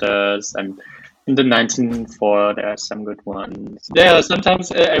characters, and in the 1904 there are some good ones. Yeah,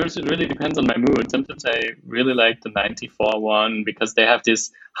 sometimes it really depends on my mood. Sometimes I really like the 94 one because they have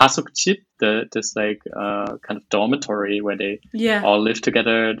this Hasukchip, this like kind of dormitory where they Yeah. all live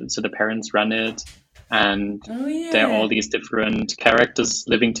together, so the parents run it, and Oh there are all yeah. these different characters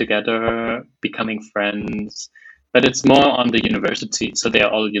living together, becoming friends. But it's more on the university, so they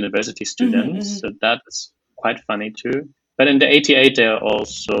are all university students. Hmm. So that is quite funny too. But in the 88, they are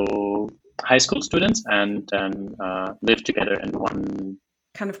also high school students and then live together in one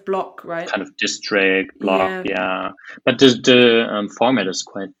Kind of block, right? kind of district block. Yeah. Yeah, but the format is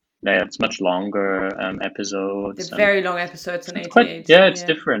quite. Yeah, it's much longer The episodes, and very long episodes in it's quite. 88. Yeah, it's Yeah.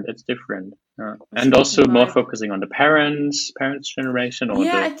 different. It's different. I'm just And thinking also more like, focusing on the parents generation, or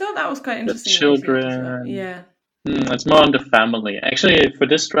yeah, I thought that was quite the interesting in 88 as well. children. Yeah. It's more on the family. Actually, for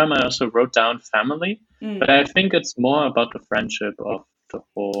this drama, I also wrote down family, but Mm. I think it's more about the friendship of the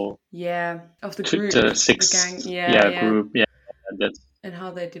whole Yeah. Of the group, the the gang. six Yeah, yeah. group. Yeah, that's And how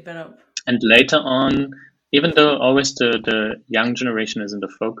they develop. and later on, even though always the young generation is in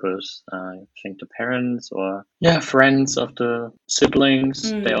the focus, I think the parents or friends of the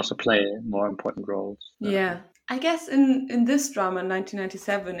siblings, they Mm. also play more important roles. Yeah. I guess in this drama,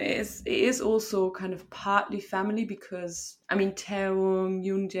 1997, it is also kind of partly family, because I mean Taewoong,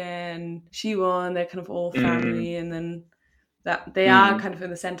 Yoonjae, Siwon, they're kind of all Mm, family, and then that they are mm, kind of in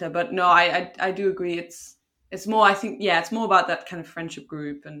the center. But no, I do agree. It's more, I think, yeah, it's more about that kind of friendship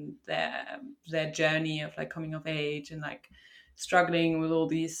group and their journey of like coming of age and like struggling with all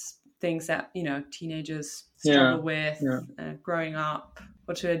these things that teenagers yeah, struggle with, yeah. growing up.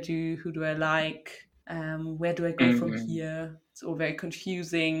 What should I do? Who do I like? Where do I go from Mm, here? It's all very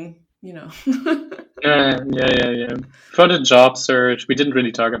confusing. yeah. For the job search, we didn't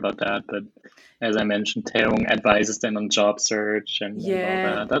really talk about that, but as I mentioned, Taeyong advises them on job search and all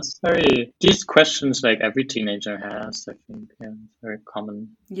Yeah. that. These questions like every teenager has, I think, yeah, it's very common.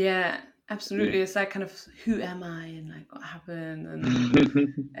 Yeah, Yeah. absolutely. It's like kind of, who am I and like what happened,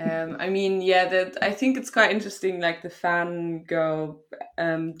 and I mean, yeah, that I think it's quite interesting, like the fangirl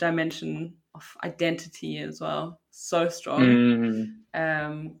dimension of identity as well. So strong.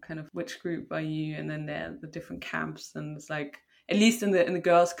 Mm, Kind of, which group are you? And then there are the different camps, and it's like, at least in the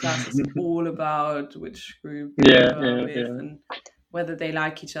girls' class, it's all about which group yeah, you are yeah, with yeah. and whether they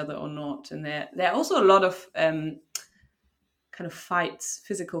like each other or not. And there are also a lot of kind of fights,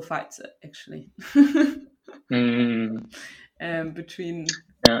 physical fights, actually, Mm, between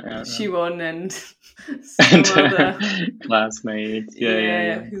yeah. Siwon and And some other, classmates,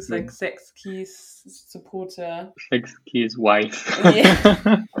 yeah, who's yeah. like Sex Key's supporter. Fix Key's wife.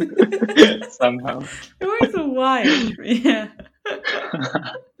 Yeah. Somehow. Always a wife, yeah.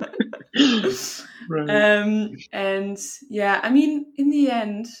 Right. And yeah, I mean, in the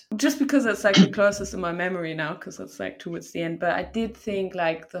end, just because it's like the closest in my memory now, because it's like towards the end, but I did think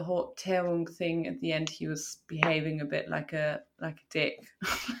like the whole Taewong thing at the end, he was behaving a bit like a dick.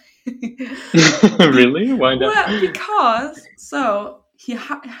 Really? Why not? Well, because he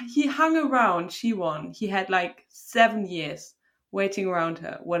hung around Siwon. He had like 7 years waiting around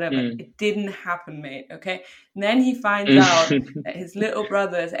her, whatever. It didn't happen, mate. Okay, and then he finds out that his little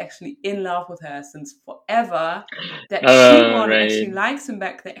brother is actually in love with her since forever. That Siwon actually likes him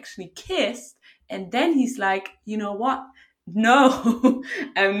back. They actually kissed, and then he's like, you know what? No,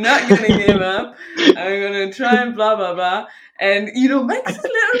 I'm not gonna give up. I'm gonna try and blah blah blah. And makes his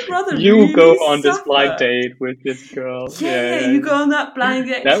little brother really go on suffer. this blind date with this girl. Yeah, you go on that blind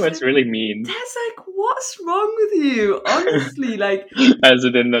date. That was really mean. That's like, what's wrong with you? Honestly, like, as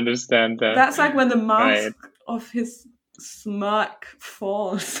I didn't understand that. That's like when the mask of his smirk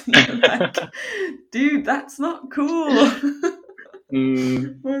falls. You're like, dude, that's not cool.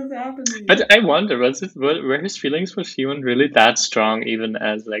 What's happening? But I wonder, were his feelings for Siwon really that strong, even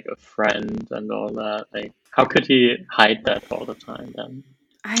as like a friend and all that? Like, how could he hide that all the time then?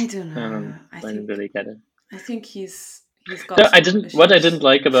 I don't know. I didn't really get it. I think he's got. What I didn't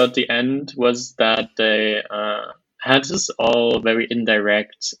like about the end was that they had this all very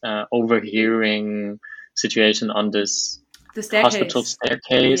indirect overhearing situation on this hospital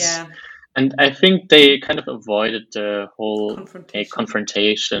staircase. Yeah. And I think they kind of avoided the whole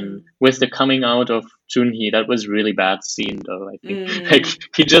confrontation with the coming out of Junhee. That was really bad scene, though. I think like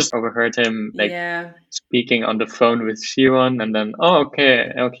he just overheard him speaking on the phone with Siwon, and then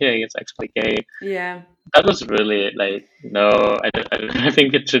okay, it's actually gay. Yeah. That was really like, no, I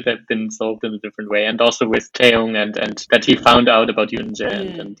think it should have been solved in a different way. And also with Taeyong and that he found out about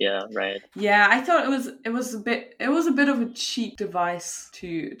Yoonjae and yeah, right. Yeah, I thought it was a bit of a cheap device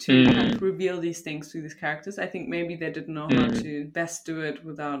to kind of reveal these things to these characters. I think maybe they didn't know how to best do it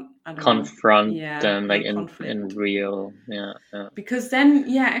without confront them like in real, Because then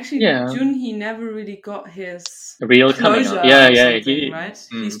Junhee never really got his real closure. Right?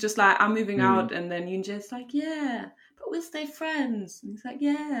 He's just like, I'm moving out, and then Yoonjae's like, yeah, but we'll stay friends. And he's like,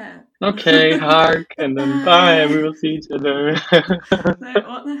 yeah. Okay, hug, and then bye, we will see each other. Like,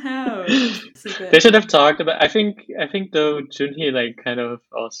 what the hell? They should have talked about. I think though Junhee like kind of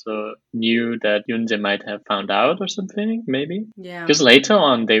also knew that Yoonjae might have found out or something, maybe. Yeah. Because later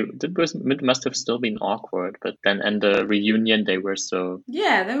on it must have still been awkward, but then in the reunion they were so.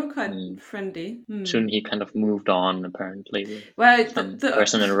 Yeah, they were quite friendly. Junhee kind of moved on apparently. Well, the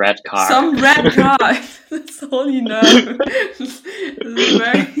person in a red car. Some red car. That's all you know.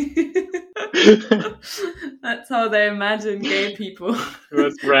 That's how they imagine gay people. It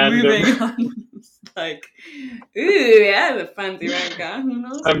was random. Moving on. It's like, ooh, yeah, the fancy red car. Who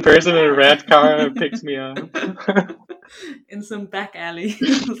knows? Some person in a red car picks me up. In some back alley.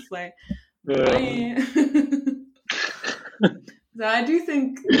 It's like, So I do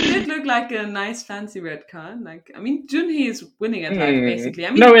think it did look like a nice fancy red car. Like, I mean, Junhee is winning at life, basically. I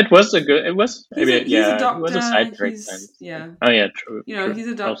mean, no, it was a doctor. It was a side track. Yeah. Oh yeah, true. He's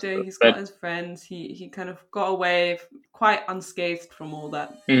a doctor. He's got his friends. He kind of got away quite unscathed from all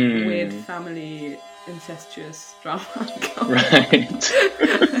that weird family incestuous drama. Right.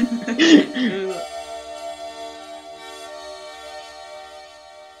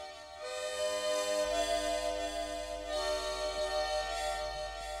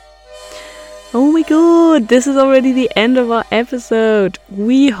 Oh my god, this is already the end of our episode.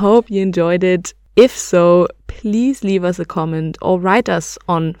 We hope you enjoyed it. If so, please leave us a comment or write us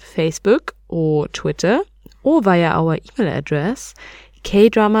on Facebook or Twitter or via our email address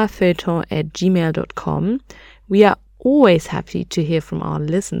kdramafeuilleton@gmail.com. We are always happy to hear from our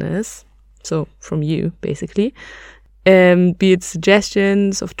listeners, so from you basically, be it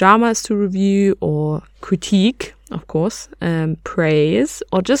suggestions of dramas to review or critique, of course, praise,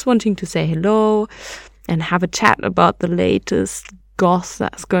 or just wanting to say hello and have a chat about the latest goss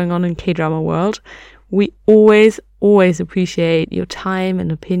that's going on in K-drama world. We always appreciate your time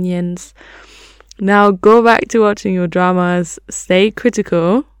and opinions. Now go back to watching your dramas, stay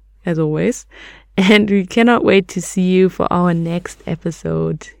critical, as always, and we cannot wait to see you for our next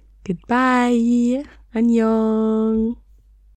episode. Goodbye! Annyeong!